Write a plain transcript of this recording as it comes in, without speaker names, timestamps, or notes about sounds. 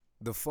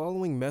The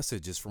following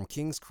message is from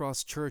King's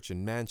Cross Church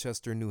in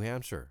Manchester, New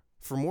Hampshire.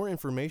 For more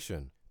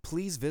information,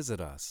 please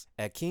visit us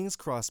at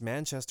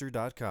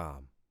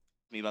kingscrossmanchester.com.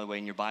 Me, by the way,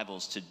 in your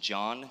Bibles to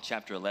John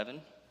chapter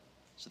 11.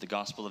 So the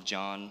Gospel of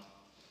John,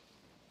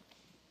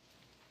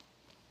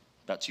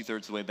 about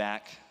 2/3 of the way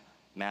back.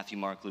 Matthew,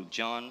 Mark, Luke,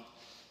 John,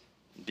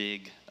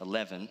 big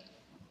 11.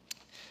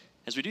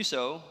 As we do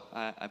so,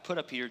 I put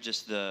up here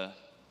just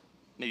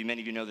maybe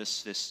many of you know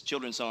this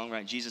children's song,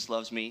 right? Jesus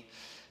loves me,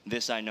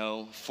 this I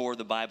know, for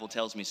the Bible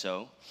tells me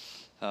so.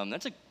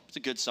 It's a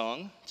good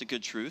song, it's a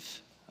good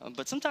truth,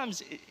 but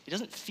sometimes it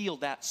doesn't feel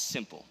that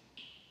simple,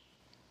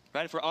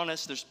 right? If we're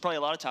honest, there's probably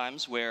a lot of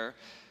times where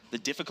the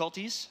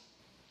difficulties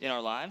in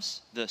our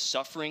lives, the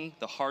suffering,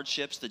 the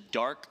hardships, the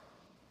dark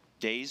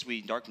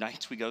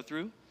nights we go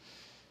through,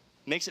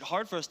 makes it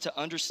hard for us to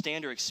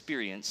understand or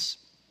experience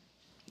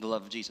the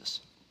love of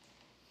Jesus.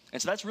 And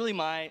so that's really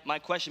my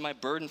question, my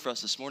burden for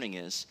us this morning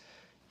is,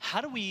 how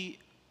do we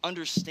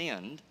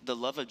understand the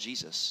love of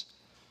Jesus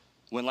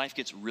when life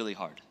gets really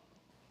hard?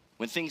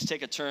 When things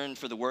take a turn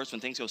for the worse, when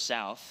things go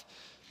south,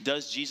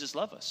 does Jesus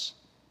love us?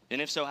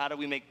 And if so, how do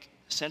we make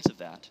sense of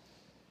that?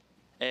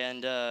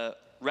 And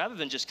rather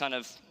than just kind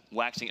of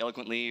waxing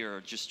eloquently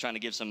or just trying to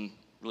give some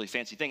really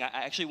fancy thing, I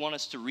actually want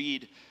us to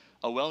read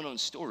a well-known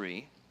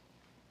story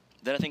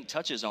that I think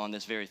touches on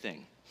this very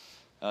thing.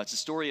 It's the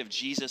story of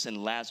Jesus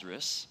and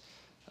Lazarus.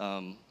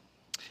 And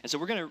so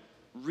we're going to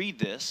read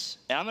this,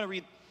 and I'm going to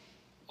read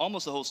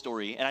almost the whole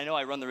story. And I know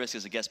I run the risk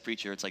as a guest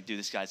preacher. It's like, dude,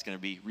 this guy's going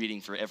to be reading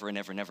forever and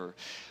ever and ever.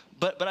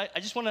 But I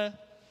just want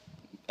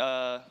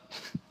to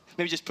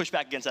maybe just push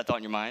back against that thought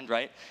in your mind,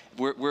 right?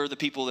 We're the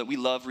people that we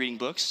love reading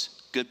books,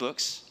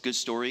 good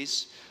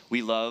stories.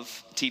 We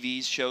love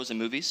TVs, shows, and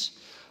movies.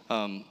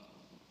 So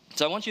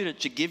I want you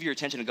to give your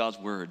attention to God's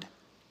word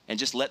and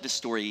just let this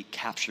story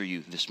capture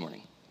you this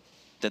morning,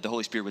 that the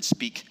Holy Spirit would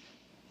speak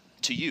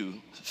to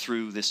you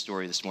through this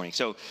story this morning.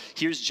 So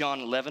here's John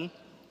 11,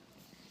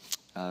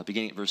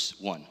 beginning at verse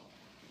 1.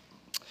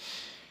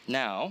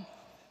 Now,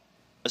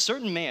 a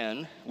certain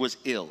man was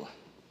ill,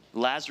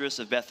 Lazarus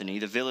of Bethany,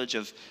 the village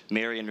of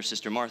Mary and her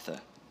sister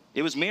Martha.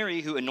 It was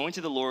Mary who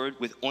anointed the Lord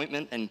with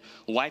ointment and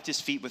wiped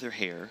his feet with her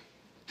hair,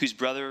 whose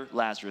brother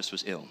Lazarus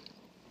was ill.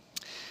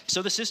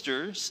 So the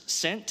sisters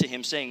sent to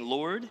him, saying,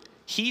 Lord,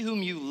 he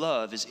whom you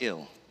love is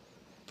ill.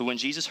 But when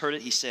Jesus heard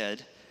it, he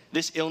said,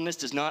 this illness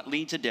does not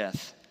lead to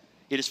death.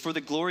 It is for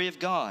the glory of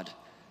God,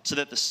 so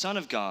that the Son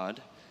of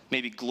God may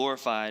be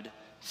glorified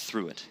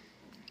through it.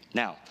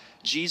 Now,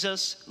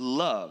 Jesus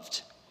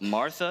loved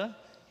Martha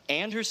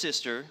and her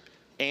sister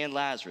and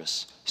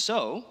Lazarus.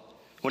 So,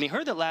 when he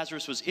heard that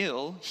Lazarus was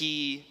ill,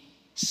 he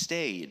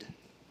stayed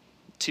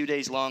 2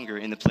 days longer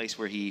in the place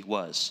where he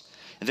was.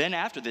 And then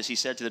after this, he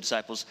said to the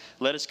disciples,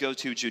 let us go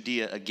to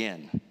Judea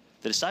again.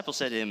 The disciples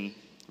said to him,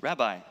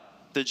 Rabbi,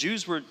 the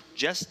Jews were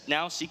just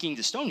now seeking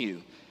to stone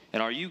you,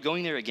 and are you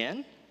going there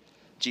again?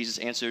 Jesus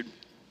answered,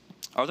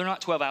 are there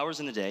not 12 hours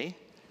in the day?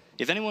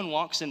 If anyone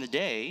walks in the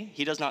day,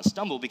 he does not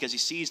stumble because he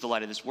sees the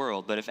light of this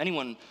world. But if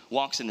anyone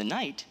walks in the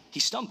night, he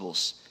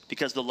stumbles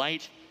because the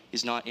light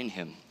is not in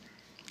him.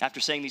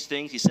 After saying these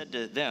things, he said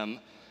to them,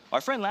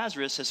 our friend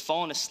Lazarus has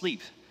fallen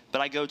asleep,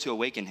 but I go to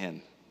awaken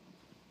him.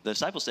 The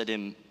disciples said to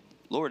him,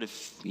 Lord,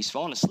 if he's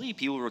fallen asleep,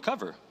 he will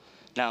recover.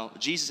 Now,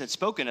 Jesus had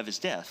spoken of his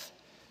death,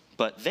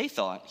 but they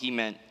thought he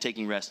meant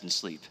taking rest and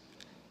sleep.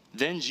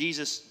 Then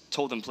Jesus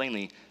told them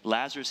plainly,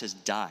 Lazarus has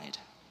died.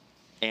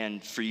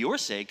 And for your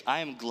sake, I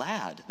am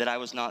glad that I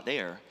was not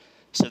there,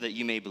 so that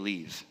you may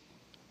believe.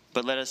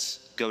 But let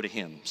us go to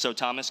him. So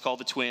Thomas,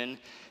 called the twin,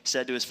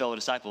 said to his fellow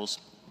disciples,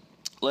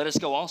 let us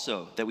go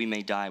also, that we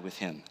may die with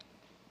him.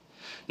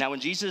 Now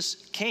when Jesus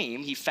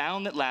came, he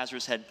found that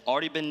Lazarus had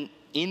already been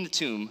in the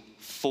tomb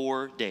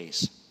 4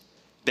 days.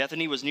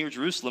 Bethany was near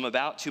Jerusalem,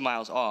 about 2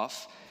 miles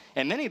off,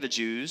 and many of the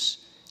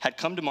Jews had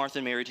come to Martha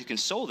and Mary to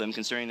console them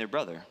concerning their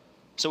brother.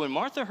 So when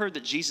Martha heard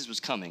that Jesus was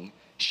coming,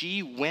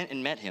 she went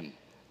and met him,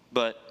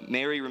 but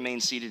Mary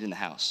remained seated in the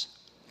house.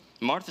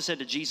 Martha said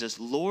to Jesus,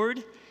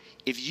 Lord,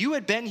 if you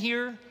had been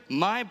here,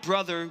 my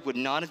brother would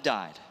not have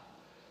died.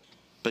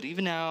 But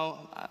even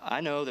now,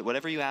 I know that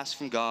whatever you ask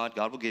from God,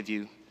 God will give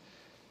you.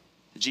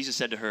 Jesus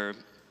said to her,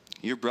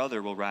 your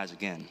brother will rise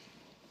again.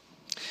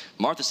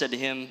 Martha said to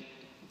him,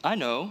 I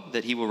know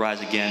that he will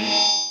rise again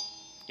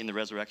in the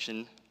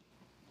resurrection.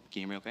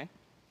 Can you hear me okay?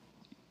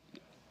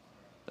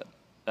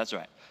 That's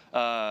right.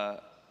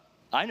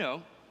 I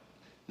know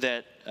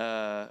that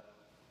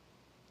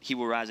he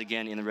will rise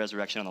again in the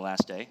resurrection on the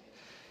last day.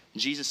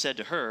 Jesus said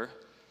to her,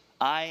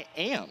 I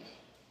am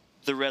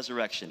the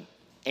resurrection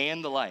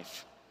and the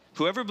life.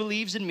 Whoever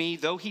believes in me,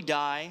 though he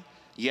die,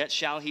 yet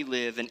shall he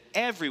live, and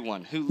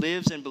everyone who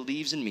lives and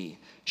believes in me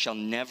shall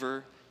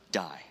never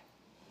die.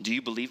 Do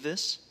you believe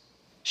this?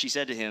 She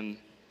said to him,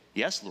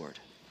 yes, Lord.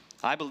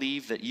 I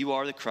believe that you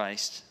are the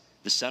Christ,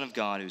 the Son of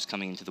God who is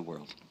coming into the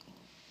world.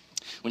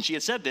 When she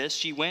had said this,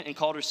 she went and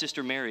called her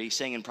sister Mary,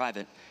 saying in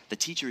private, the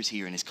teacher is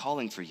here and is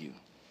calling for you.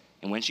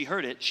 And when she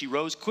heard it, she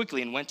rose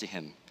quickly and went to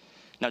him.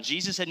 Now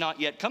Jesus had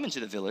not yet come into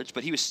the village,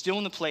 but he was still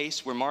in the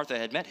place where Martha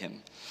had met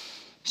him.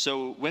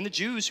 So when the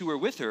Jews who were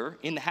with her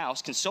in the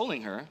house,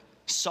 consoling her,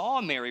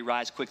 saw Mary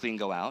rise quickly and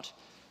go out,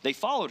 they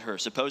followed her,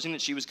 supposing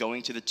that she was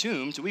going to the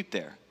tomb to weep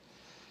there.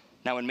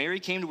 Now when Mary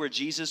came to where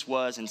Jesus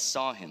was and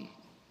saw him,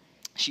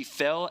 she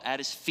fell at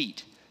his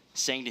feet,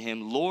 saying to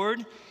him,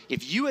 Lord,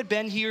 if you had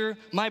been here,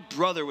 my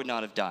brother would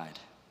not have died.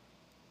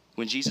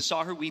 When Jesus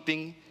saw her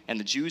weeping, and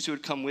the Jews who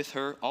had come with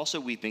her also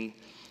weeping,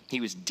 he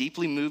was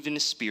deeply moved in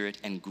his spirit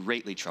and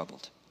greatly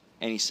troubled.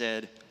 And he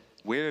said,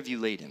 where have you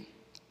laid him?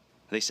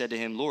 They said to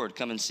him, Lord,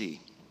 come and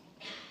see.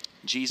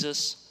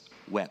 Jesus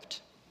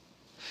wept.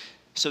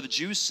 So the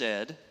Jews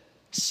said,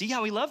 see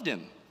how he loved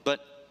him.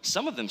 But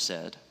some of them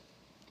said,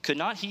 could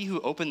not he who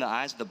opened the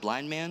eyes of the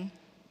blind man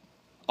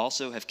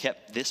also have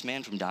kept this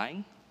man from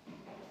dying?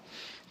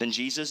 Then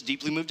Jesus,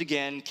 deeply moved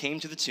again, came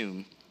to the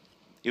tomb.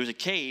 It was a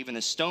cave, and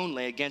a stone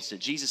lay against it.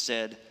 Jesus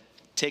said,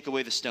 take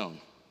away the stone.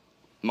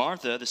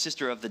 Martha, the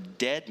sister of the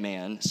dead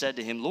man, said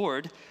to him,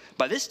 Lord,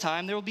 by this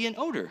time there will be an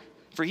odor,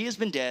 for he has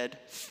been dead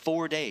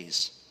 4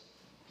 days.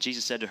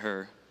 Jesus said to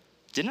her,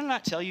 did I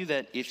not tell you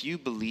that if you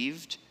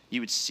believed,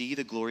 you would see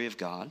the glory of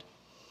God?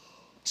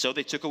 So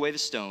they took away the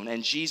stone,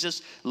 and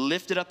Jesus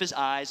lifted up his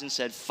eyes and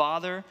said,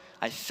 Father,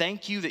 I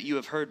thank you that you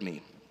have heard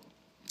me.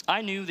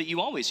 I knew that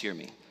you always hear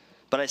me,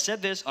 but I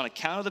said this on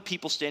account of the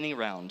people standing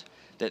around,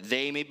 that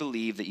they may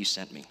believe that you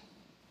sent me.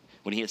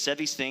 When he had said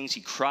these things, he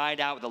cried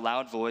out with a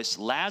loud voice,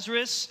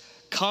 Lazarus,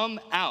 come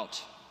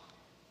out.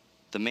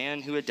 The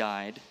man who had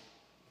died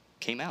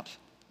came out,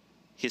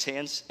 his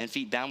hands and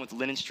feet bound with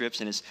linen strips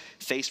and his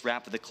face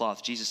wrapped with a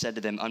cloth. Jesus said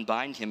to them,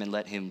 unbind him and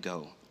let him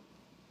go.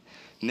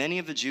 Many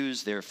of the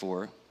Jews,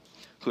 therefore,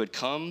 who had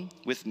come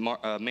with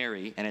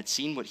Mary and had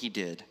seen what he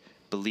did,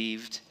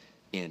 believed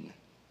in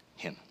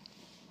him.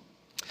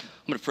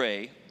 I'm going to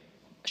pray.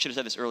 I should have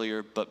said this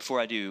earlier, but before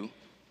I do,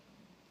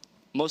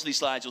 most of these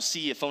slides, you'll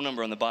see a phone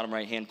number on the bottom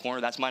right-hand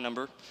corner. That's my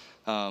number.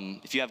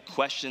 If you have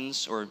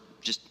questions or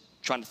just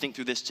trying to think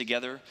through this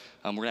together,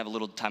 we're going to have a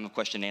little time of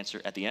question and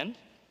answer at the end.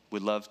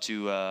 We'd love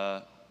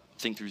to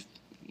think through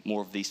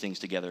more of these things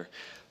together.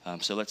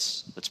 So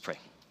let's pray.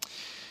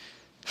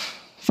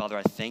 Father,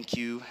 I thank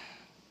you,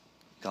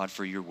 God,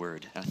 for your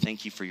word. And I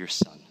thank you for your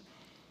son.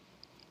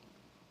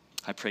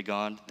 I pray,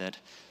 God, that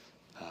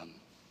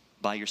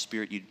by your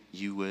Spirit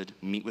you would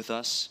meet with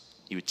us,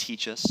 you would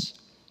teach us,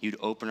 you'd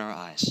open our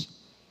eyes.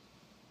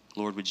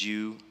 Lord, would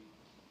you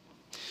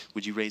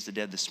raise the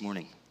dead this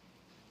morning?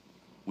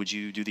 Would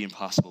you do the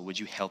impossible? Would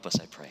you help us,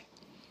 I pray?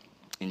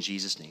 In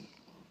Jesus' name,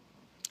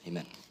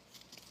 amen.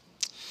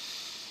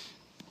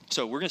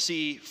 So we're going to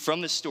see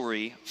from this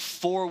story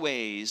 4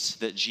 ways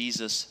that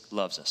Jesus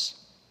loves us.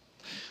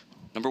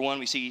 Number 1,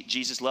 we see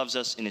Jesus loves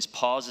us in his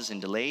pauses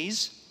and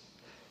delays.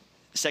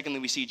 Secondly,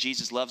 we see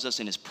Jesus loves us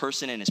in his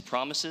person and his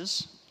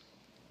promises.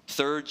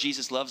 Third,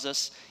 Jesus loves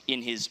us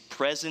in his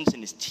presence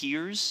and his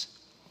tears.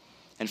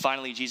 And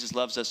finally, Jesus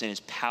loves us in his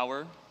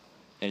power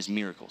and his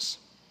miracles.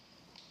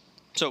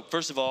 So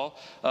first of all,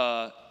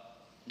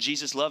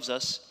 Jesus loves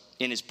us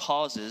in his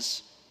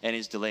pauses and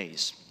his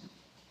delays.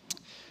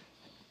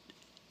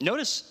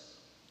 Notice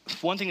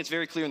one thing that's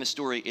very clear in the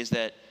story is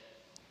that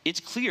it's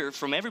clear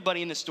from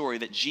everybody in the story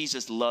that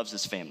Jesus loves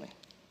his family,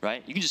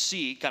 right? You can just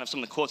see kind of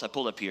some of the quotes I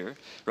pulled up here,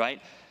 right?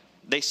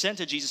 They sent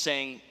to Jesus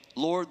saying,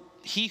 Lord,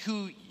 he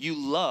who you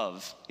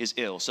love is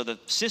ill. So the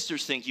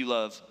sisters think you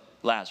love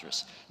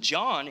Lazarus.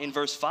 John in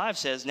verse 5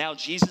 says, now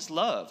Jesus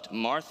loved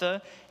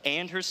Martha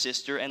and her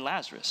sister and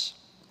Lazarus.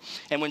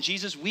 And when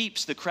Jesus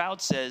weeps, the crowd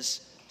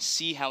says,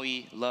 see how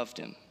he loved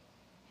him.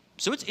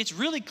 So it's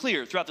really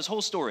clear throughout this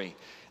whole story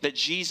that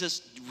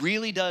Jesus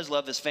really does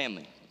love this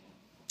family.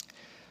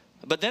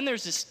 But then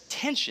there's this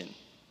tension,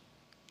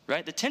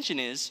 right? The tension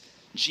is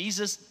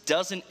Jesus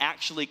doesn't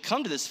actually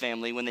come to this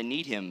family when they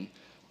need him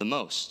the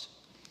most.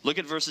 Look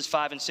at verses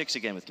 5 and 6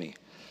 again with me.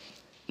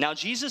 Now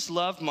Jesus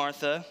loved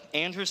Martha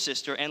and her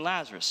sister and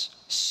Lazarus.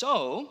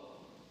 So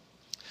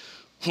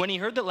when he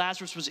heard that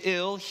Lazarus was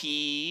ill,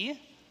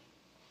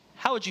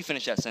 how would you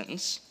finish that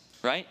sentence,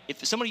 right?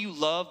 If somebody you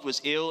loved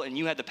was ill and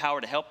you had the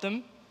power to help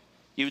them,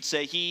 you would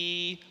say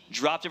he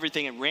dropped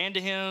everything and ran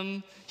to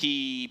him.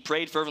 He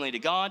prayed fervently to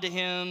God to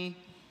him,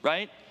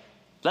 right?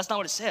 That's not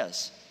what it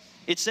says.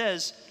 It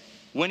says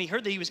when he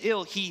heard that he was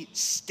ill, he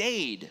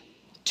stayed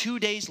 2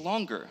 days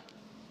longer.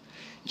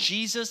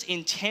 Jesus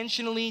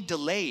intentionally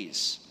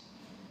delays,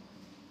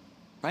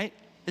 right?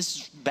 This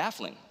is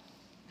baffling.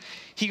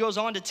 He goes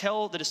on to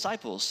tell the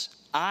disciples,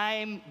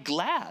 I'm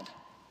glad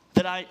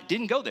that I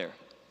didn't go there.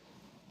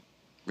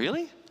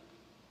 Really?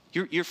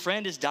 Your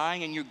friend is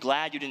dying and you're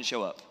glad you didn't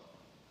show up.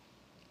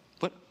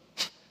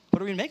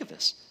 What are we going to make of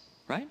this,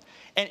 right?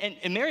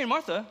 And Mary and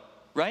Martha,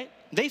 right,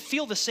 they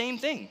feel the same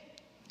thing.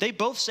 They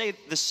both say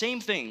the same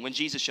thing when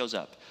Jesus shows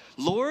up.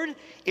 Lord,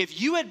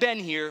 if you had been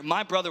here,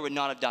 my brother would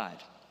not have died.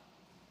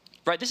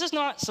 Right? This is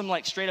not some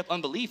like straight up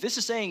unbelief. This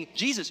is saying,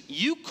 Jesus,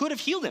 you could have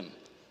healed him.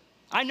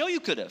 I know you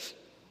could have,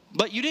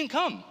 but you didn't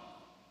come.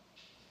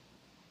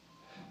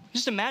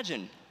 Just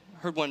imagine, I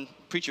heard one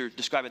preacher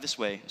describe it this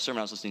way, a sermon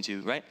I was listening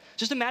to, right?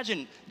 Just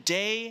imagine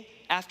day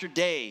after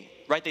day,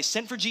 right? They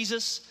sent for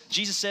Jesus.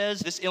 Jesus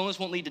says this illness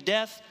won't lead to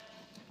death.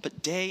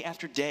 But day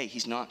after day,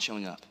 he's not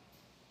showing up.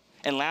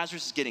 And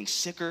Lazarus is getting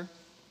sicker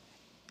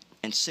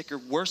and sicker,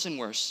 worse and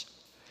worse.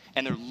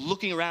 And they're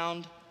looking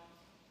around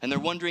and they're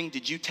wondering,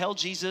 did you tell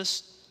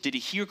Jesus? Did he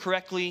hear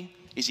correctly?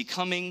 Is he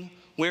coming?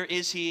 Where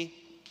is he?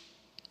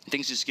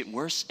 Things just get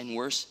worse and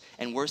worse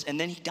and worse. And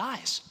then he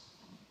dies.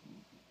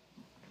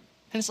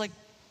 And it's like,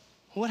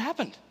 what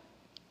happened?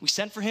 We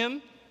sent for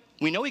him.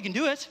 We know he can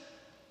do it,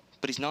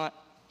 but he's not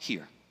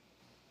here.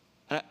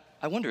 And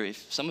I wonder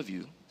if some of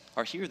you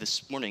are here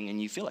this morning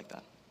and you feel like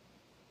that.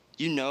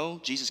 You know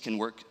Jesus can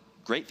work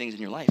great things in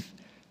your life,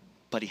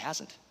 but he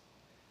hasn't.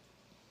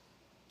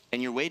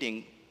 And you're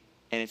waiting,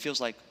 and it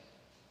feels like,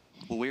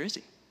 well, where is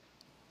he?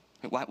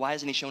 Why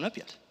hasn't he shown up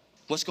yet?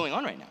 What's going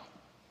on right now?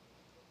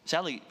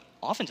 Sadly,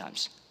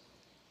 oftentimes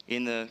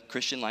in the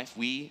Christian life,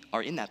 we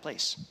are in that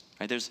place.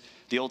 Right? There's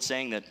the old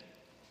saying that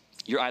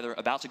you're either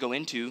about to go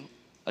into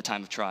a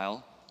time of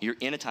trial, you're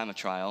in a time of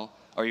trial,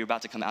 or you're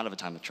about to come out of a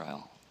time of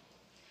trial.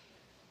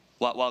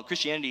 While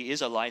Christianity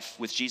is a life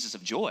with Jesus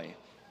of joy,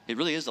 it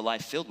really is a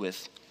life filled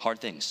with hard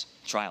things,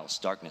 trials,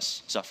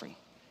 darkness, suffering.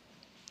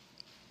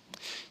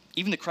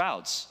 Even the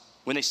crowds,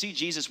 when they see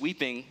Jesus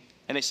weeping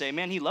and they say,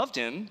 man, he loved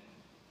him,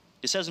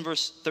 it says in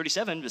verse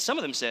 37, but some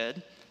of them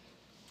said,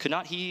 could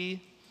not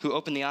he who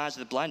opened the eyes of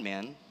the blind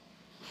man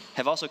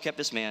have also kept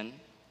this man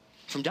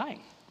from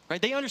dying?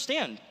 Right? They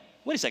understand,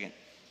 wait a second,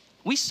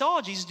 we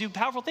saw Jesus do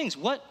powerful things.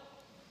 What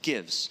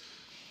gives?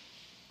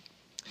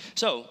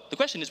 So the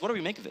question is, what do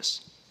we make of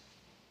this?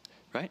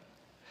 Right?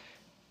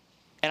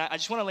 And I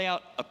just want to lay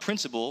out a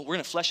principle. We're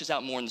going to flesh this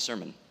out more in the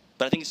sermon,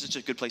 but I think it's just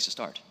a good place to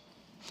start.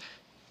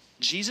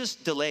 Jesus'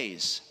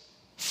 delays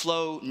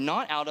flow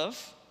not out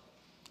of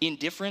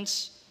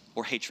indifference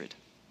or hatred,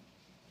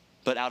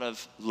 but out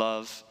of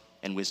love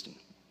and wisdom.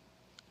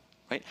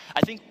 Right?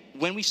 I think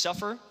when we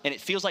suffer and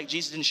it feels like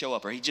Jesus didn't show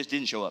up, or he just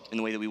didn't show up in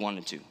the way that we wanted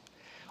him to,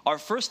 our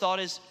first thought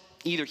is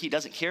either he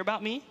doesn't care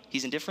about me,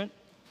 he's indifferent,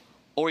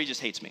 or he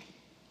just hates me.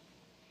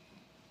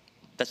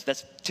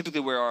 That's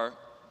typically where our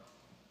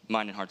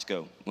mind and hearts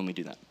go when we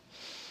do that.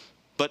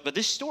 But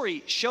this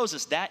story shows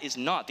us that is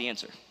not the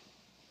answer,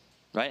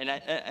 right?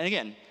 And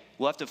again,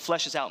 we'll have to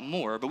flesh this out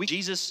more, but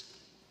Jesus,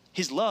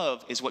 his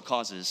love is what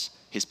causes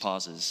his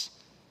pauses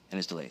and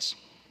his delays.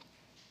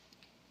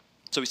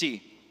 So we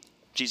see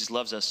Jesus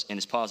loves us in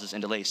his pauses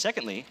and delays.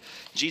 Secondly,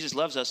 Jesus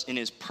loves us in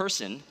his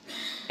person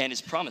and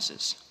his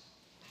promises.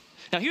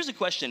 Now here's a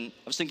question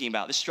I was thinking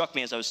about. This struck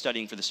me as I was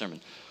studying for the sermon.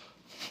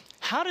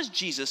 How does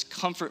Jesus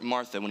comfort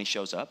Martha when he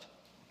shows up?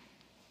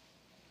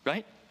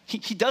 Right?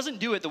 He doesn't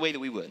do it the way that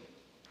we would,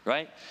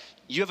 right?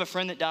 You have a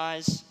friend that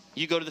dies,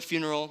 you go to the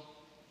funeral.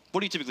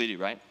 What do you typically do,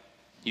 right?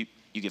 You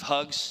give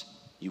hugs,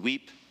 you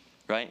weep,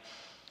 right?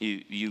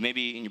 You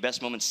maybe in your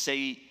best moments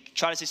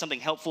try to say something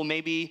helpful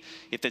maybe,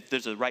 if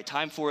there's a right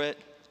time for it.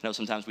 I know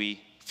sometimes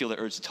we feel the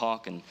urge to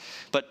talk,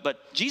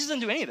 but Jesus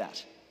doesn't do any of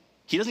that.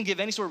 He doesn't give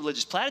any sort of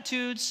religious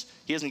platitudes.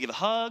 He doesn't give a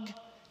hug.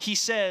 He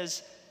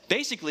says,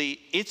 basically,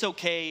 it's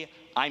okay,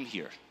 I'm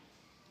here.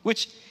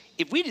 Which,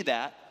 if we did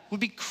that, would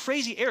be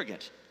crazy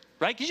arrogant,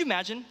 right? Could you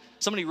imagine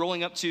somebody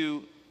rolling up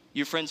to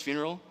your friend's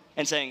funeral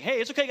and saying,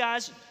 hey, it's okay,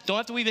 guys, don't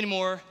have to weep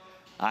anymore,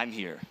 I'm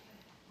here.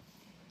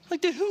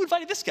 Like, dude, who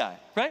invited this guy,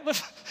 right?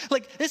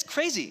 Like, it's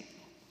crazy.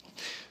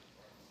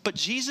 But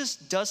Jesus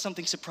does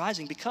something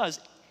surprising, because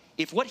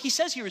if what he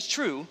says here is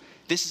true,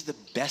 this is the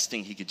best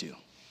thing he could do.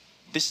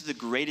 This is the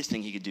greatest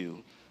thing he could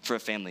do for a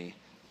family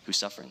who's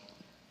suffering.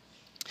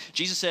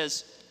 Jesus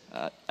says,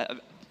 so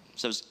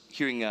I was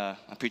hearing a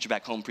preacher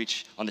back home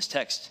preach on this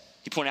text.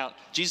 He pointed out,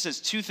 Jesus says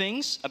two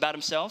things about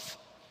himself,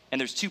 and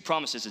there's two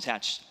promises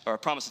attached, or a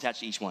promise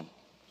attached to each one.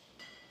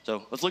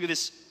 So let's look at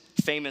this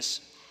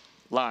famous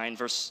line,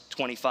 verse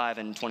 25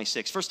 and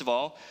 26. First of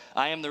all,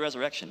 I am the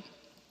resurrection.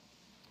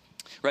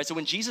 Right, so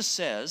when Jesus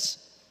says,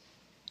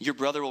 your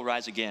brother will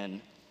rise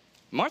again,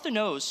 Martha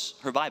knows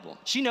her Bible.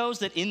 She knows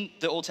that in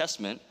the Old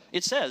Testament,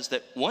 it says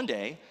that one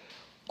day,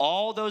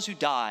 all those who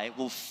die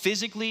will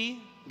physically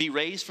be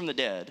raised from the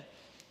dead,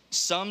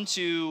 some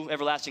to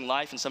everlasting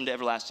life and some to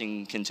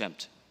everlasting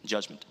contempt,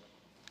 judgment.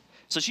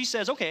 So she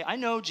says, okay, I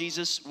know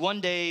Jesus,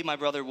 one day my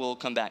brother will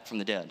come back from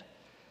the dead.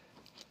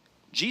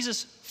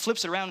 Jesus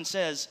flips it around and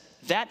says,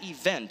 that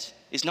event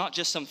is not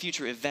just some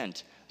future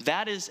event.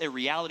 That is a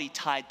reality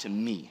tied to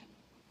me.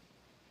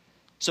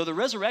 So the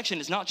resurrection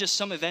is not just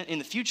some event in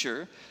the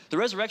future. The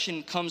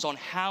resurrection comes on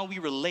how we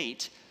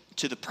relate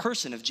to the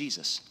person of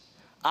Jesus.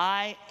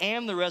 I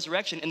am the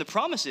resurrection. And the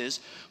promise is,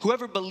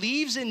 whoever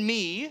believes in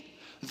me,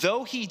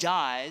 though he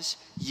dies,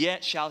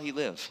 yet shall he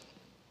live.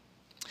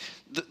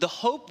 The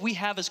hope we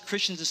have as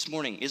Christians this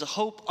morning is a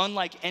hope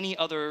unlike any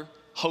other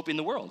hope in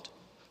the world.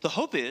 The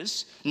hope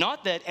is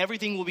not that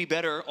everything will be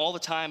better all the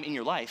time in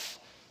your life,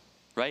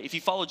 right? If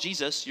you follow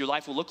Jesus, your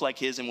life will look like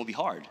his and will be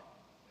hard.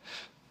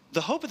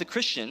 The hope of the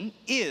Christian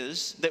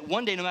is that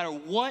one day, no matter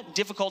what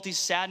difficulties,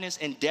 sadness,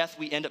 and death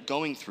we end up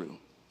going through,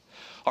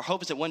 our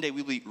hope is that one day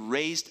we will be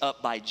raised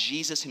up by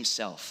Jesus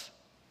himself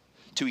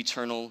to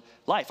eternal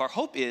life. Our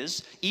hope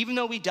is, even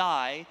though we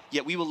die,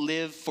 yet we will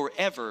live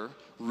forever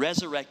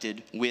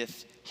resurrected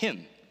with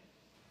him.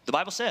 The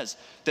Bible says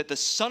that the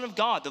Son of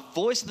God, the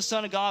voice of the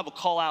Son of God will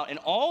call out, and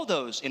all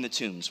those in the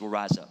tombs will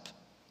rise up.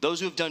 Those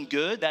who have done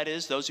good, that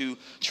is, those who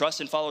trust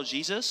and follow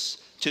Jesus,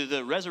 to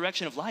the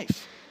resurrection of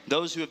life.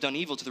 Those who have done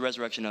evil, to the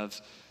resurrection of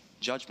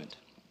judgment.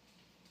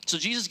 So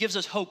Jesus gives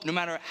us hope no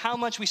matter how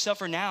much we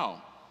suffer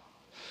now.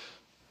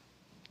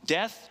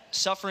 Death,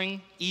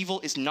 suffering,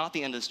 evil is not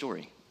the end of the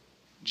story.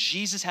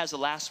 Jesus has the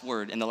last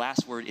word, and the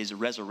last word is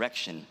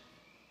resurrection.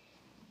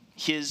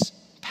 His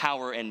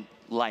power and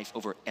life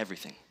over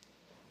everything.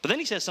 But then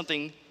he says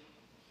something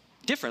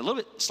different, a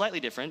little bit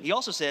slightly different. He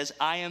also says,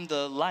 I am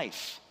the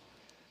life.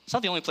 It's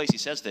not the only place he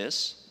says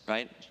this,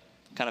 right?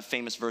 Kind of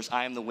famous verse,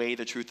 I am the way,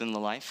 the truth, and the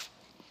life.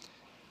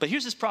 But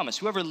here's his promise.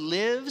 Whoever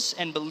lives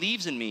and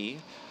believes in me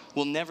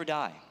will never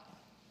die.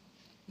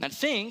 And I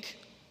think,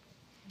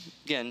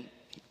 again,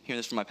 hearing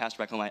this from my pastor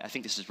back home, I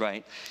think this is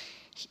right.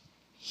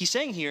 He's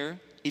saying here,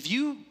 if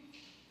you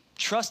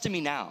trust in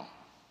me now,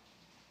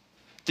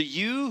 the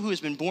you who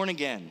has been born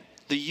again,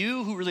 the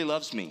you who really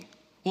loves me,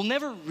 will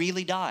never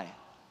really die.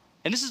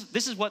 And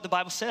this is what the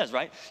Bible says,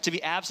 right? To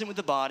be absent with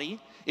the body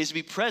is to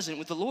be present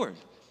with the Lord.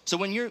 So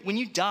when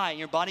you die and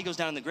your body goes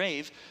down in the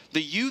grave,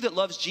 the you that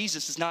loves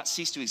Jesus does not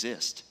cease to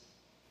exist.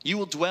 You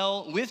will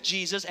dwell with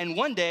Jesus, and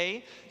one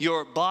day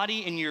your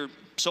body and your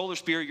soul or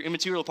spirit, your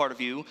immaterial part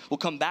of you, will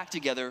come back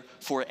together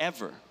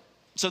forever.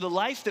 So the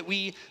life that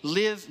we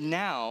live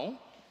now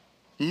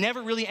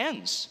never really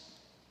ends.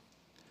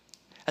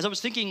 As I was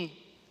thinking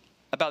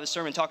about this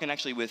sermon, talking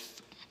actually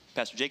with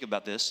Pastor Jacob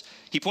about this,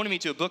 he pointed me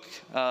to a book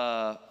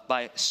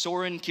by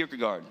Soren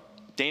Kierkegaard,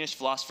 Danish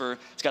philosopher.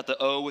 It's got the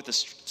O with the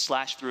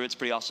slash through it. It's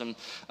pretty awesome.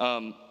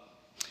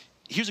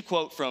 Here's a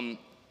quote from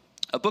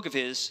a book of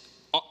his,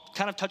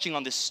 kind of touching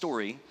on this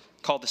story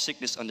called The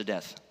Sickness Unto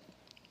Death.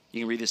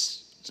 You can read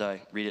this as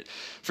I read it.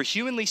 For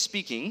humanly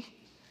speaking,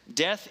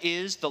 death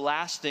is the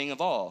last thing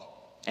of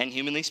all. And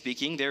humanly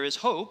speaking, there is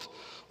hope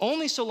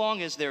only so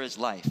long as there is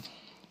life.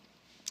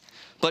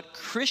 But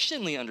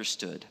Christianly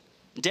understood,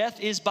 death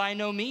is by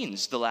no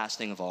means the last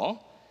thing of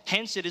all.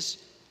 Hence, it is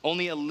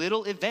only a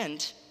little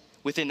event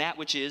within that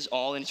which is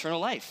all in eternal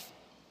life.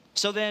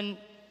 So then,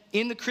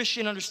 in the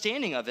Christian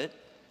understanding of it,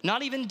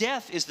 not even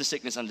death is the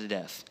sickness unto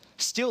death.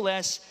 Still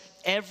less,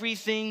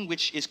 everything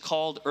which is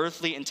called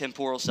earthly and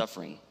temporal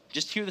suffering.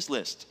 Just hear this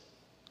list.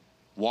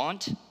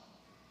 Want,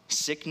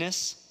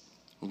 sickness,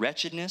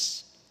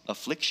 wretchedness,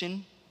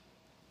 affliction,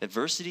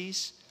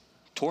 adversities,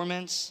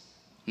 torments,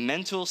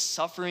 mental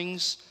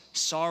sufferings,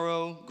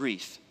 sorrow,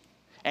 grief.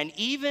 And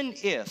even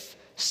if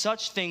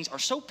such things are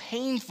so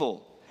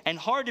painful and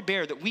hard to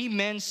bear that we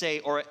men say,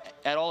 or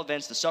at all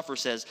events the sufferer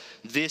says,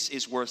 this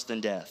is worse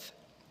than death.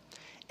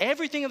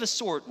 Everything of the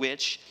sort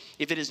which,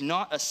 if it is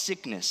not a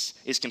sickness,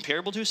 is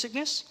comparable to a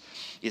sickness,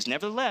 is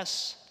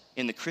nevertheless,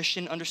 in the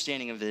Christian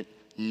understanding of it,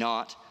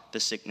 not the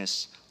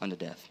sickness unto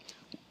death.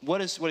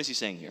 What is he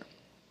saying here?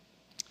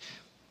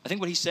 I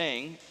think what he's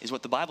saying is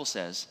what the Bible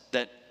says,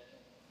 that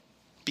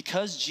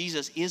because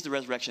Jesus is the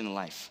resurrection and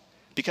life,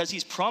 because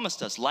he's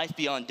promised us life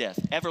beyond death,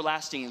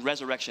 everlasting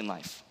resurrection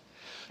life,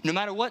 no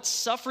matter what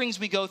sufferings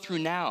we go through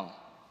now,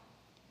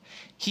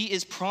 he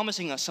is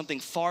promising us something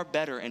far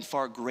better and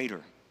far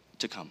greater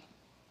to come.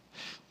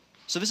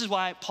 So this is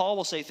why Paul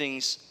will say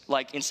things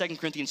like in 2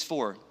 Corinthians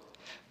 4,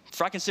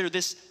 for I consider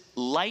this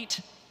light,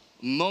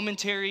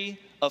 momentary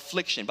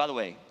affliction. By the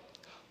way,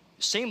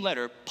 same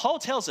letter, Paul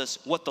tells us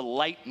what the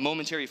light,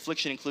 momentary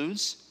affliction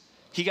includes.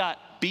 He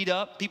got beat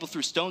up, people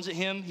threw stones at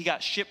him, he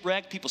got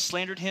shipwrecked, people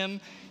slandered him.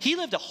 He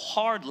lived a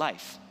hard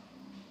life.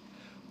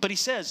 But he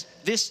says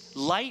this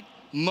light,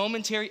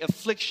 momentary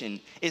affliction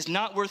is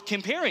not worth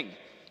comparing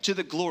to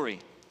the glory.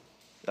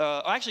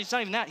 Actually, it's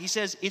not even that. He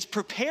says it's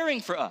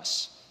preparing for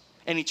us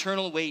an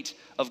eternal weight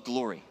of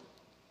glory.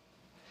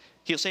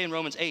 He'll say in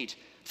Romans 8,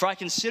 for I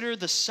consider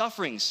the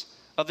sufferings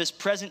of this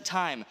present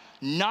time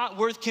not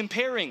worth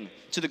comparing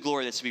to the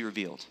glory that's to be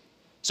revealed.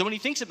 So when he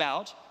thinks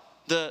about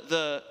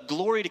the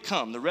glory to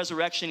come, the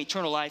resurrection,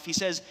 eternal life, he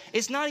says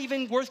it's not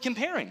even worth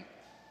comparing.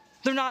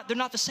 They're not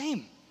the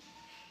same.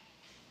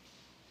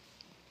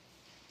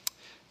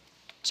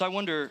 So I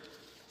wonder,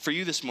 for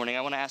you this morning,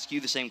 I want to ask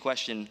you the same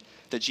question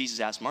that Jesus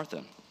asked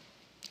Martha.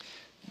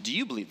 Do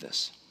you believe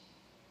this?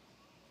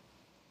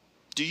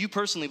 Do you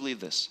personally believe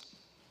this?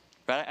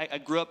 Right? I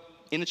grew up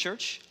in the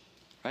church,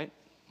 right?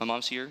 My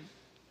mom's here,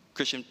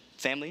 Christian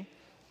family,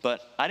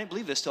 but I didn't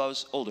believe this till I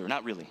was older,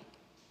 not really.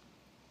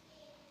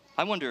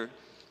 I wonder,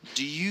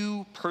 do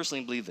you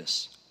personally believe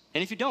this?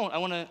 And if you don't, I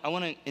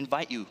want to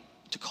invite you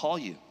to call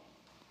you.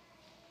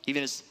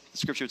 Even as the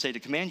scripture would say, to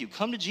command you,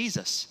 come to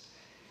Jesus.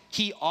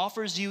 He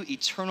offers you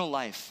eternal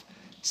life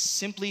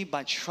simply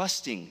by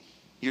trusting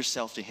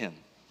yourself to him.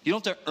 You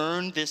don't have to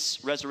earn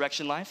this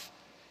resurrection life.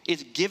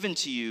 It's given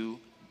to you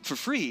for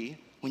free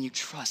when you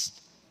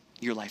trust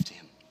your life to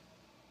him.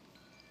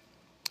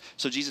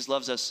 So Jesus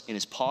loves us in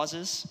his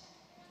pauses,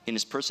 in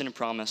his person and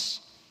promise.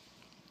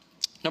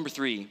 Number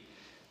 3,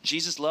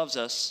 Jesus loves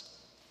us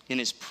in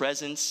his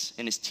presence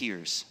and his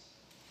tears.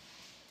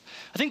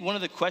 I think one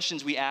of the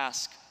questions we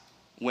ask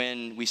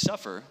when we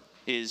suffer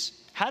is,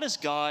 how does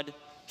God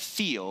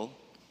feel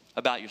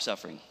about your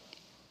suffering.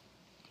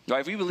 Right?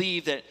 If we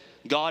believe that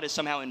God is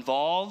somehow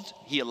involved,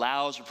 he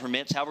allows or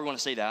permits, however we want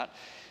to say that,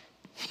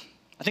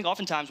 I think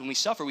oftentimes when we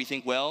suffer, we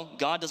think, well,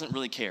 God doesn't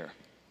really care,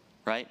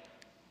 right?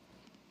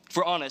 If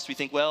we're honest, we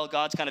think, well,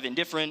 God's kind of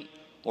indifferent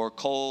or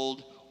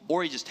cold,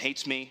 or he just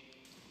hates me,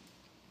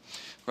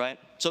 right?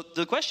 So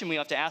the question we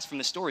have to ask from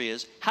this story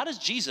is, how does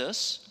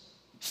Jesus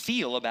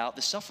feel about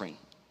the suffering?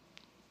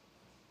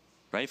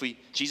 Right?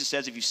 Jesus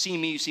says, if you've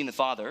seen me, you've seen the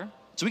Father.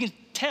 So we can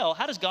tell,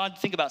 how does God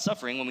think about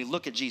suffering when we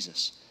look at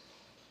Jesus?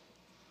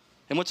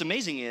 And what's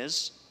amazing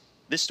is,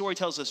 this story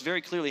tells us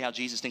very clearly how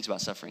Jesus thinks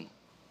about suffering.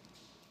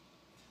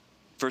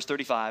 Verse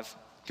 35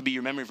 could be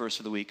your memory verse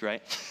for the week,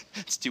 right?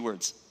 It's 2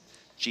 words.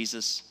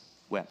 Jesus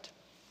wept.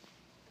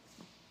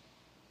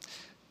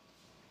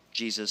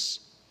 Jesus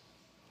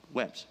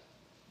wept.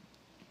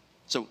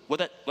 So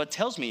what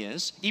tells me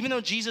is, even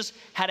though Jesus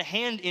had a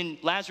hand in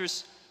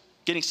Lazarus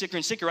getting sicker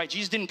and sicker, right?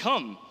 Jesus didn't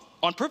come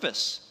on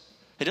purpose.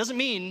 It doesn't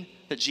mean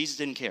that Jesus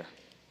didn't care.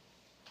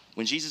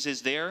 When Jesus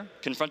is there,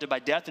 confronted by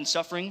death and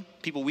suffering,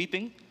 people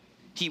weeping,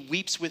 he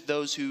weeps with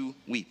those who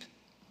weep.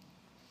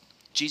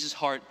 Jesus'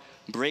 heart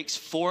breaks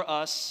for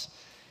us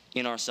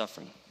in our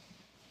suffering.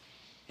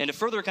 And to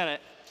further kind of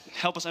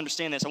help us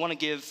understand this, I want to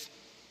give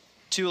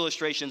 2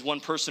 illustrations,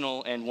 one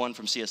personal and one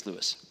from C.S.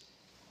 Lewis.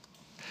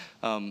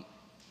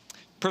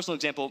 Personal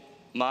example,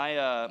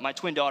 my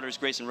twin daughters,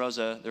 Grace and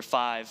Rosa, they're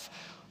 5.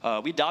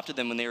 We adopted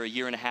them when they were 1.5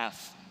 years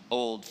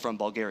old from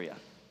Bulgaria.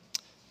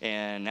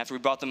 And after we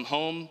brought them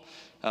home,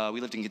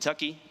 we lived in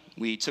Kentucky.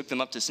 We took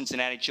them up to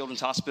Cincinnati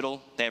Children's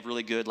Hospital. They have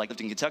really good, lived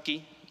in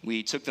Kentucky.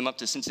 We took them up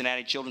to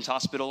Cincinnati Children's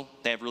Hospital.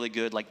 They have really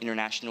good,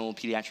 international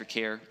pediatric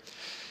care.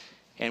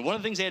 And one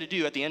of the things they had to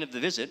do at the end of the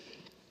visit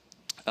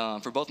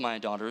for both my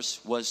daughters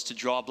was to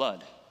draw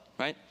blood,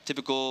 right?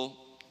 Typical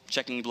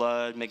checking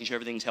blood, making sure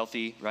everything's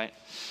healthy, right?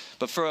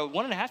 But for a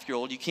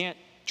 1.5-year-old, you can't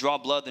draw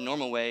blood the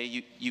normal way.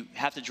 You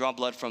have to draw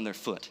blood from their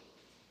foot.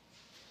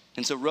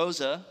 And so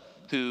Rosa,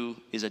 who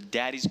is a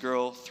daddy's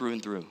girl through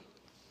and through,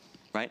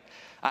 right?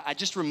 I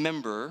just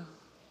remember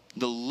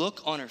the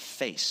look on her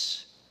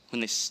face when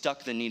they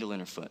stuck the needle in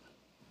her foot.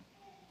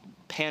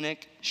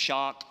 Panic,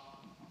 shock,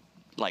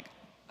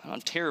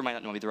 terror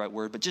might not be the right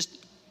word, but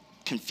just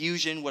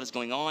confusion, what is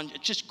going on,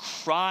 just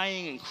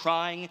crying and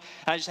crying.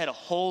 And I just had to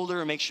hold her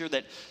and make sure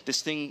that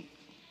this thing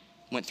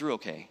went through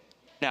okay.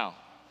 Now,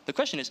 the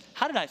question is,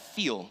 how did I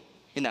feel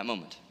in that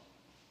moment,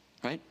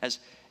 right?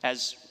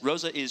 As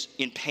Rosa is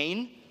in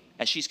pain,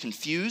 as she's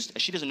confused,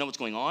 as she doesn't know what's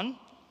going on,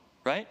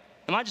 right?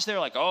 Am I just there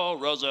oh,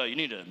 Rosa, you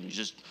need to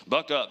just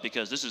buck up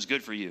because this is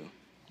good for you?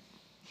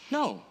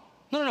 No.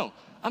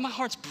 My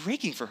heart's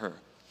breaking for her.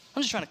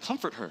 I'm just trying to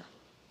comfort her.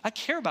 I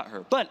care about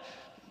her. But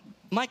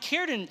my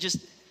care didn't just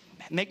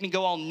make me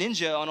go all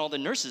ninja on all the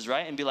nurses,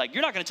 right? And be like,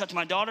 you're not going to touch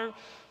my daughter.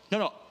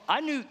 No. I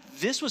knew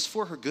this was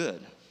for her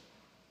good.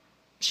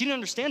 She didn't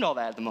understand all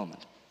that at the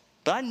moment.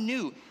 But I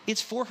knew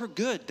it's for her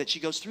good that she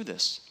goes through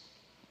this.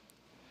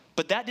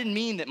 But that didn't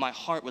mean that my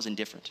heart was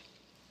indifferent.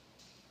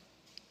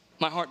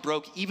 My heart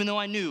broke even though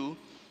I knew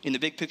in the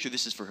big picture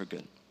this is for her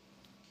good.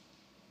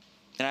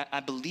 And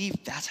I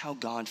believe that's how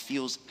God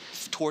feels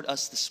toward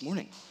us this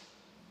morning.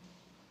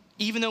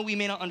 Even though we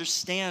may not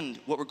understand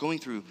what we're going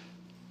through,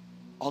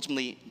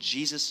 ultimately,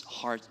 Jesus'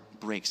 heart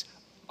breaks.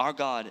 Our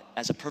God,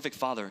 as a perfect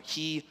Father,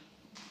 he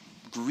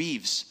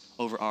grieves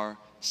over our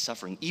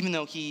suffering, even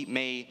though he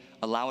may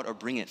allow it or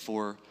bring it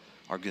for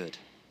our good.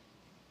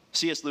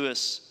 C.S.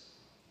 Lewis,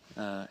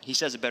 he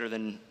says it better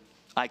than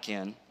I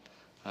can.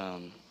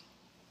 I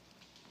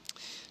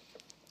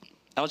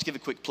want to give a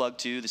quick plug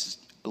too. This is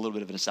a little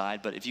bit of an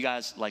aside, but if you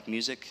guys like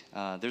music,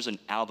 there's an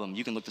album.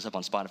 You can look this up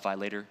on Spotify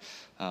later.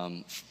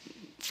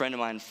 Friend of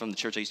mine from the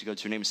church I used to go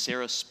to, her name is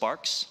Sarah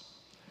Sparks.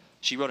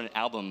 She wrote an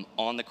album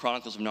on the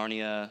Chronicles of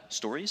Narnia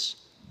stories.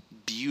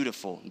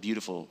 Beautiful,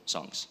 beautiful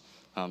songs.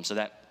 So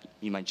that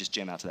you might just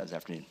jam out to that this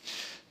afternoon.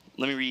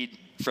 Let me read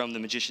from The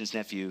Magician's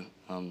Nephew,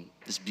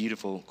 this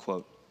beautiful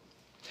quote.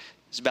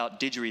 It's about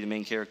Didgeridoo, the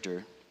main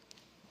character.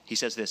 He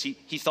says this,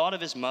 he thought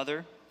of his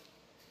mother,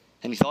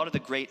 and he thought of the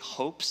great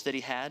hopes that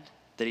he had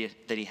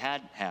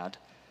had,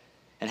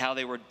 and how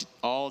they were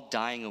all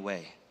dying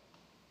away.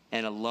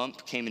 And a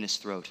lump came in his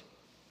throat,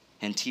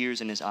 and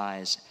tears in his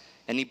eyes,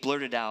 and he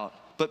blurted out,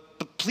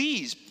 but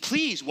please,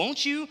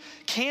 won't you,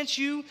 can't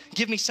you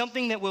give me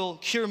something that will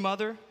cure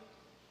mother?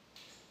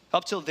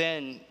 Up till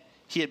then,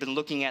 he had been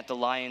looking at the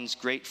lion's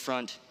great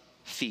front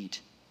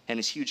feet and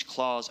his huge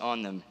claws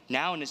on them.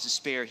 Now in his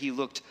despair, he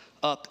looked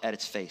up at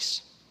its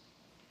face.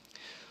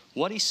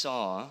 What he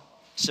saw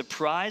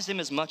surprised him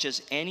as much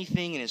as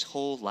anything in his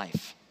whole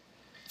life.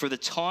 For the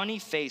tawny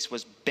face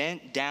was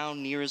bent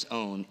down near his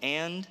own,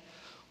 and,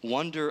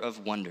 wonder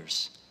of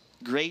wonders,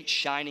 great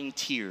shining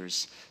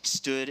tears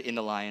stood in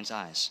the lion's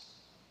eyes.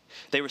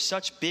 They were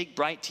such big,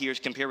 bright tears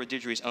compared with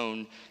Didgeridoo's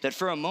own that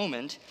for a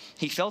moment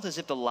he felt as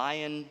if the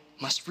lion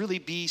must really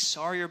be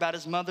sorrier about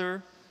his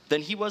mother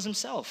than he was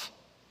himself.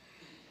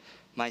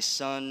 My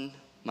son,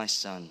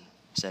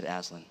 said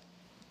Aslan.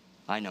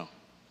 I know.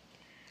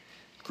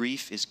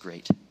 Grief is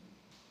great.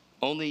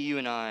 Only you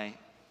and I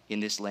in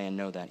this land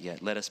know that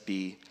yet. Let us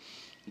be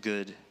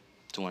good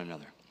to one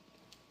another.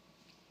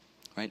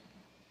 Right?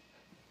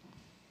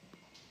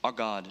 Our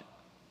God,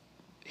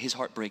 his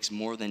heart breaks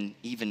more than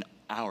even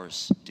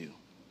ours do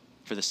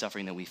for the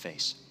suffering that we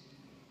face.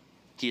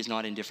 He is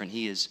not indifferent.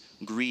 He is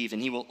grieved,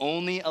 and he will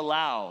only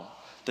allow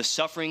the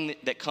suffering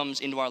that comes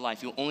into our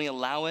life. He will only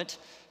allow it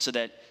so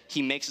that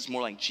he makes us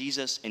more like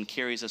Jesus and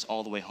carries us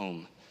all the way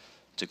home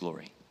to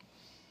glory.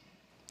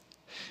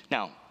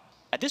 Now,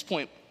 at this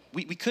point,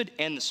 we could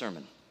end the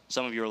sermon.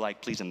 Some of you are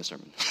like, please end the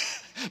sermon.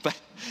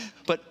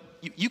 but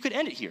you could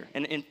end it here.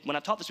 And when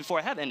I've taught this before,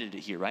 I have ended it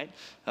here, right?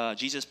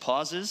 Jesus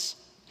pauses.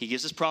 He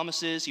gives us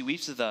promises. He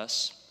weeps with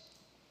us.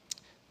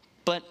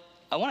 But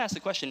I want to ask the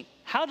question,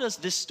 how does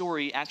this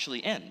story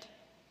actually end?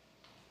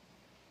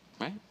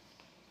 Right?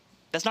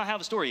 That's not how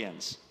the story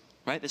ends,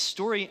 right? The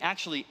story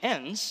actually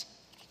ends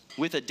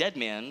with a dead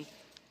man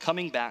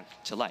coming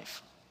back to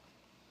life.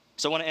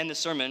 So I want to end the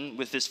sermon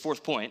with this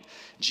fourth point.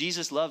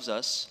 Jesus loves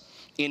us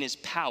in his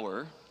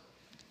power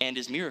and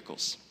his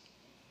miracles.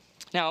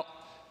 Now,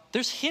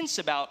 there's hints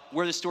about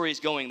where the story is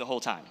going the whole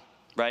time,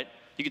 right?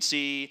 You could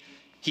see,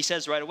 he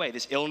says right away,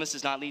 this illness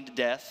does not lead to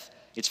death.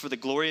 It's for the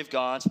glory of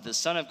God, so that the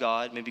Son of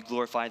God may be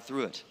glorified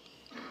through it.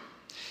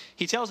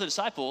 He tells the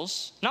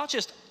disciples, not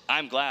just,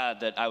 I'm glad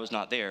that I was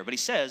not there, but he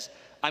says,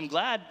 I'm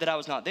glad that I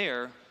was not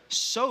there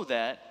so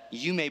that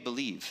you may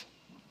believe,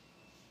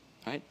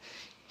 right?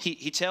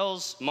 He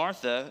tells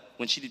Martha,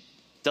 when she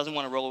doesn't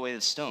want to roll away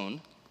the stone,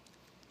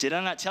 did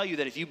I not tell you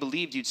that if you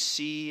believed, you'd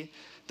see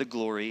the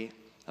glory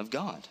of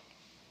God?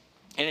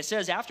 And it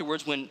says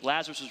afterwards, when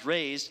Lazarus was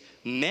raised,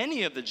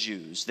 many of the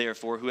Jews,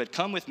 therefore, who had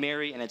come with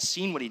Mary and had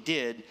seen what he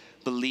did,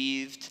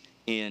 believed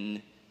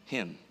in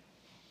him,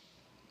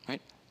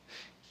 right?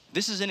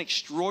 This is an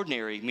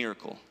extraordinary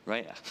miracle,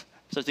 right? So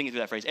I was thinking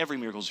through that phrase, every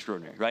miracle is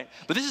extraordinary, right?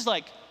 But this is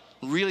like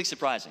really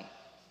surprising,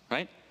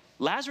 right?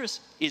 Lazarus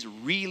is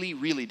really,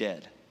 really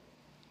dead.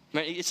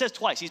 Right? It says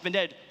twice, he's been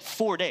dead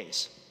 4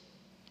 days,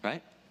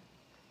 right?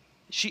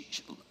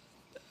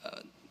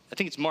 I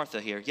think it's Martha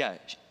here, yeah.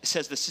 It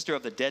says the sister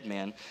of the dead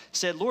man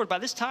said, Lord, by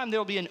this time there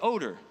will be an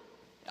odor.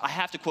 I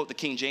have to quote the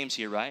King James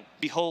here, right?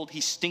 Behold,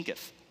 he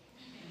stinketh,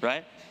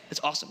 right? It's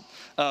awesome.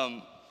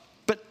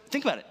 But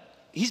think about it.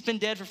 He's been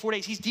dead for 4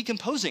 days. He's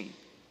decomposing,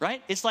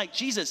 right? It's like,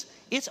 Jesus,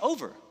 it's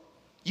over.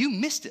 You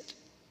missed it,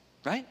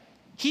 right?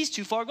 He's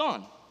too far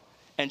gone.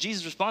 And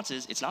Jesus' response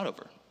is, it's not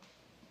over,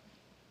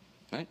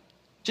 right?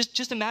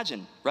 Just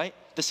imagine, right?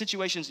 The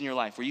situations in your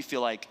life where you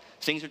feel like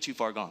things are too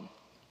far gone.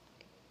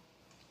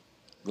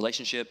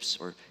 Relationships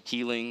or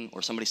healing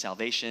or somebody's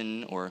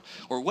salvation or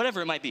whatever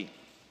it might be.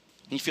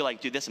 And you feel like,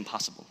 dude, that's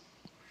impossible,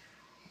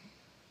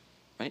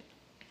 right?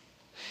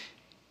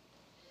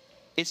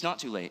 It's not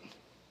too late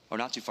or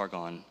not too far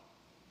gone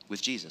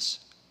with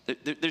Jesus.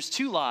 There's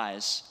two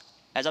lies.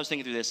 As I was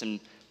thinking through this, and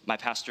my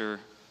pastor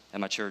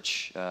at my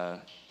church,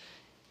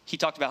 he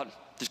talked about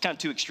there's kind of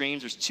two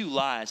extremes. There's two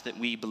lies that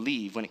we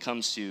believe when it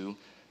comes to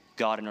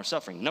God and our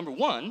suffering. Number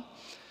one,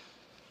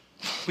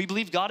 we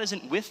believe God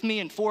isn't with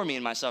me and for me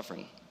in my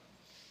suffering.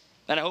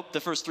 And I hope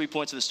the first 3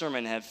 points of the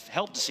sermon have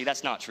helped to see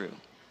that's not true,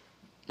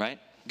 right?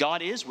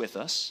 God is with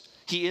us.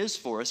 He is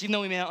for us. Even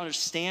though we may not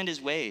understand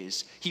his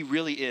ways, he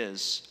really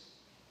is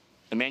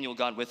Emmanuel,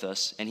 God with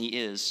us, and he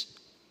is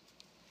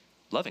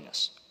loving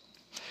us.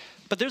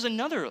 But there's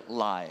another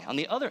lie on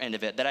the other end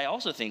of it that I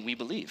also think we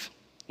believe,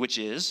 which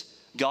is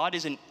God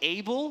isn't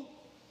able,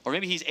 or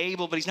maybe he's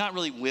able, but he's not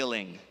really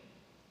willing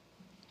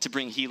to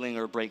bring healing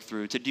or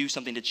breakthrough, to do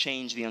something to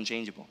change the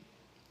unchangeable.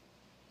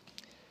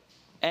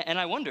 And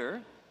I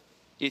wonder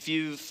if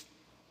you've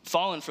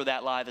fallen for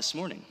that lie this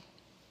morning.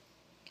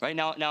 Right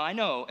now I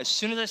know, as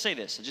soon as I say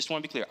this, I just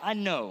want to be clear, I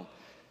know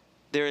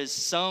there is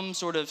some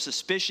sort of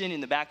suspicion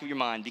in the back of your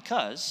mind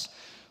because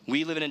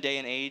we live in a day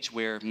and age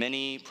where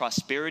many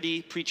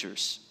prosperity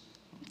preachers,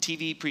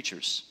 TV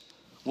preachers,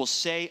 will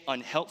say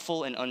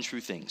unhelpful and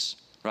untrue things,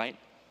 right?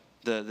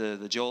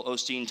 The Joel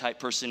Osteen type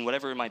person,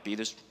 whatever it might be,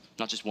 there's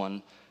not just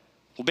one,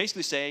 will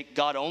basically say,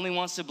 God only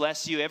wants to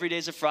bless you. Every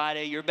day's a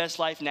Friday, your best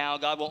life now.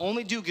 God will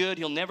only do good.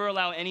 He'll never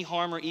allow any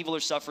harm or evil or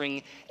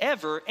suffering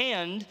ever.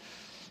 And,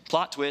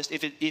 plot twist,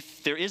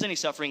 if there is any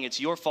suffering, it's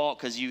your fault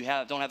because you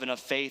don't have enough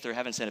faith or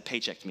haven't sent a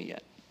paycheck to me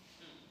yet.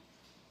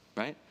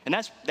 Right? And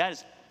that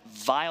is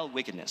vile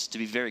wickedness, to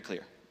be very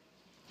clear.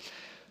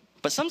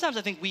 But sometimes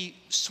I think we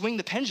swing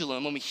the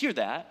pendulum when we hear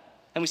that,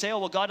 and we say, oh,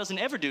 well, God doesn't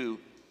ever do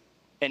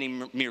any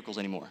miracles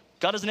anymore.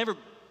 God doesn't ever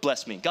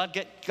bless me. God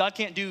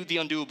can't do the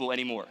undoable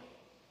anymore.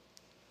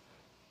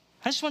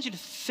 I just want you to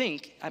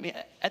think, I mean,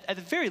 at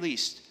the very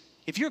least,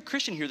 if you're a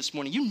Christian here this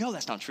morning, you know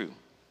that's not true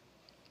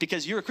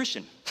because you're a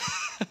Christian,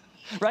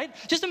 right?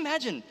 Just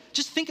imagine,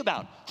 just think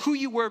about who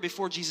you were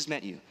before Jesus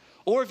met you.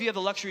 Or if you have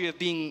the luxury of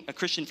being a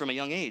Christian from a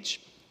young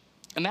age,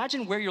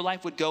 imagine where your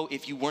life would go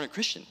if you weren't a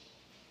Christian.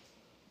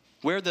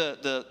 Where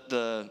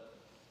the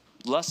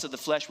lusts of the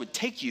flesh would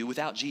take you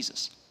without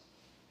Jesus,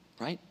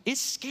 right?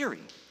 It's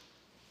scary.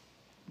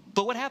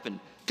 But what happened?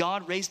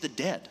 God raised the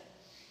dead.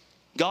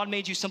 God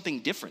made you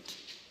something different.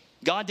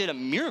 God did a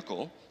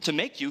miracle to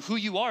make you who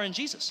you are in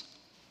Jesus.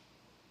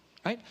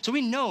 right? So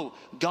we know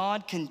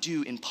God can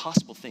do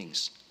impossible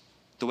things.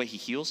 The way he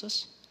heals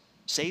us,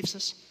 saves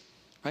us,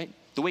 right?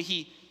 The way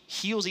he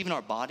heals even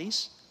our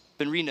bodies.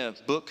 Been reading a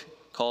book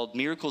called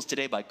Miracles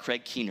Today by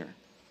Craig Keener.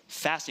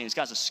 Fascinating. This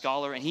guy's a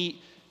scholar, and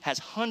he has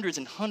hundreds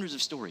and hundreds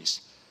of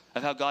stories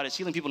of how God is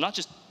healing people, not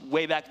just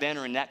way back then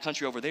or in that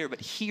country over there, but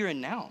here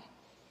and now.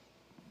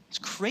 It's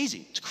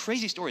crazy. It's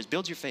crazy stories.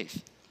 Builds your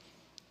faith,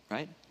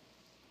 right?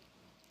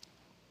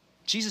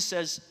 Jesus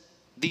says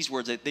these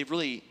words that they've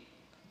really,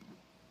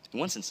 in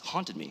one sense,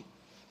 haunted me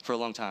for a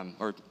long time,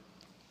 or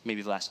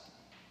maybe the last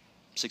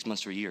 6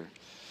 months or a year.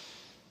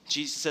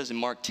 Jesus says in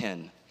Mark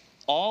 10,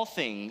 all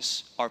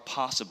things are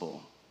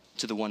possible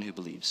to the one who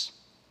believes.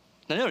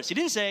 Now notice, he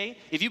didn't say,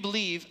 if you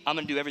believe, I'm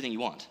going to do everything you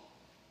want.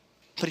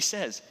 But he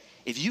says,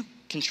 if you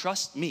can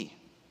trust me,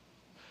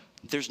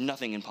 there's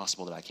nothing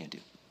impossible that I can't do.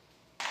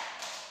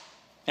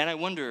 And I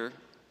wonder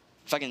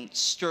if I can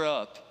stir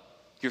up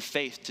your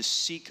faith to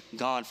seek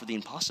God for the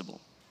impossible,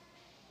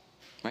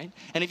 right?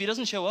 And if he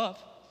doesn't show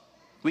up,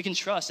 we can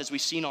trust, as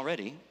we've seen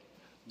already,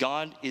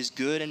 God is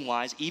good and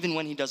wise even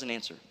when he doesn't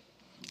answer,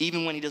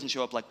 even when he doesn't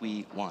show up like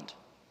we want.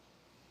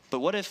 But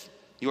what if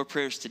your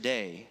prayers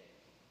today,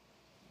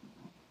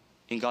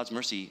 in God's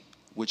mercy,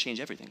 would change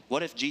everything?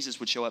 What if Jesus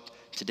would show up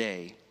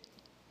today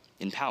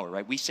in power,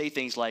 right? We say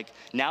things like,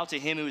 now to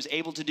him who is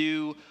able to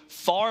do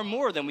far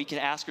more than we can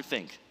ask or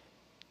think.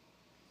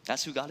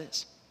 That's who God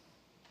is.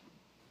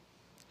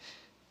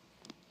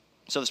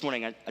 So this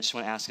morning, I just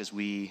want to ask as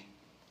we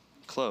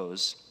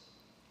close,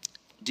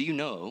 do you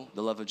know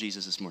the love of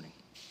Jesus this morning?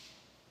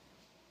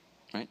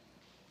 Right?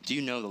 Do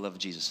you know the love of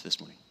Jesus this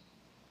morning?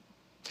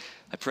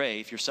 I pray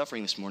if you're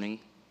suffering this morning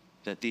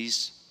that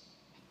these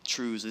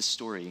truths, this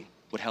story,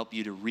 would help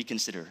you to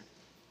reconsider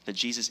that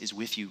Jesus is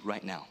with you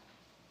right now.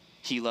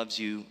 He loves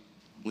you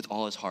with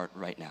all his heart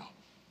right now.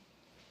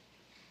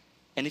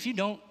 And if you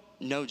don't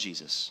know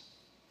Jesus,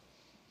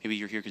 maybe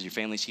you're here because your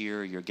family's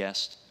here or you're a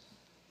guest,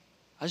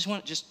 I just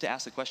want to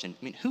ask the question,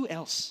 who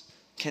else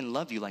can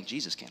love you like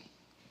Jesus can?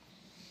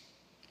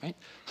 Right?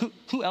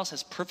 Who else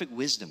has perfect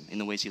wisdom in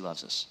the ways he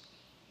loves us?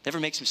 Never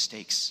makes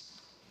mistakes,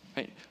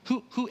 right?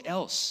 Who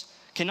else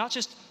can not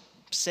just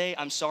say,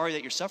 I'm sorry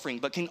that you're suffering,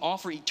 but can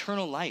offer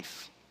eternal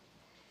life?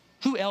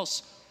 Who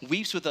else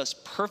weeps with us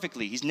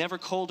perfectly? He's never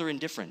cold or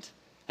indifferent.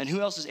 And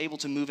who else is able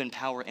to move in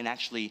power and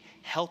actually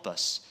help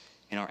us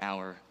in our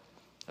hour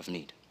of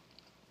need?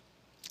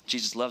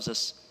 Jesus loves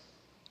us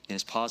in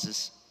his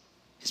pauses,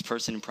 his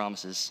person and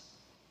promises,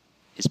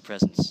 his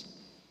presence,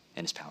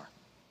 and his power.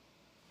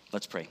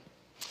 Let's pray.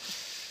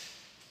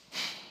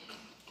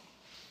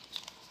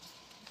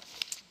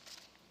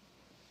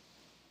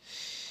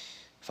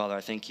 Father,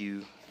 I thank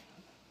you,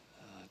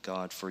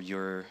 God, for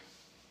your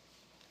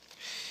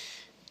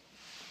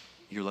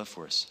love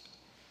for us.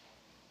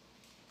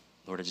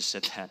 Lord, I just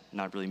said that,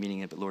 not really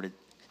meaning it, but Lord,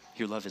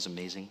 your love is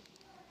amazing.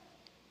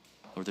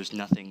 Lord, there's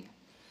nothing,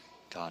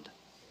 God,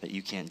 that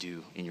you can't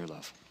do in your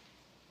love.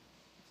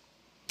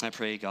 I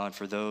pray, God,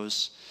 for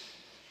those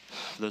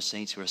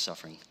saints who are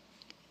suffering.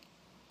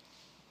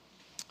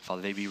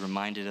 Father, they be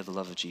reminded of the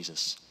love of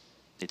Jesus.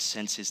 They'd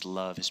sense his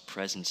love, his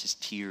presence, his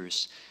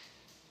tears.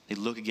 They'd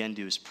look again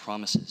to his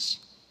promises.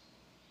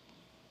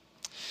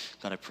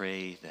 God, I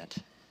pray that,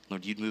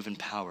 Lord, you'd move in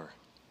power,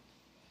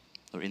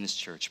 Lord, in this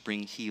church.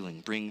 Bring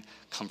healing, bring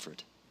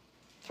comfort.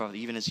 Father,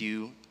 even as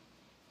you,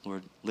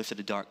 Lord, lifted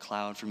a dark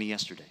cloud for me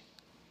yesterday,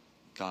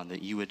 God,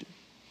 that you would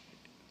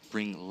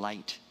bring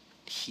light,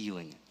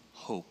 healing,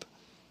 hope,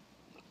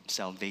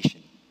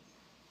 salvation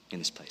in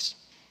this place.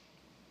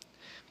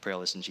 Pray all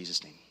this in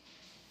Jesus' name.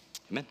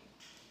 Amen.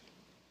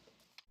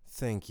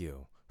 Thank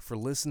you for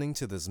listening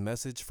to this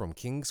message from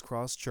King's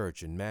Cross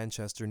Church in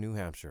Manchester, New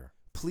Hampshire.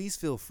 Please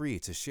feel free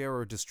to share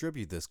or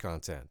distribute this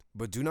content,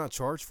 but do not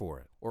charge for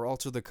it or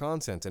alter the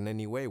content in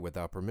any way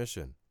without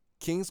permission.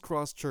 King's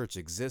Cross Church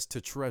exists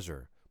to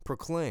treasure,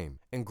 proclaim,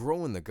 and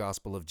grow in the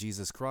gospel of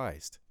Jesus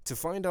Christ. To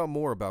find out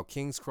more about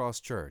King's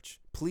Cross Church,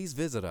 please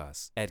visit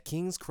us at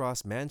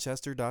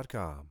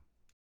kingscrossmanchester.com.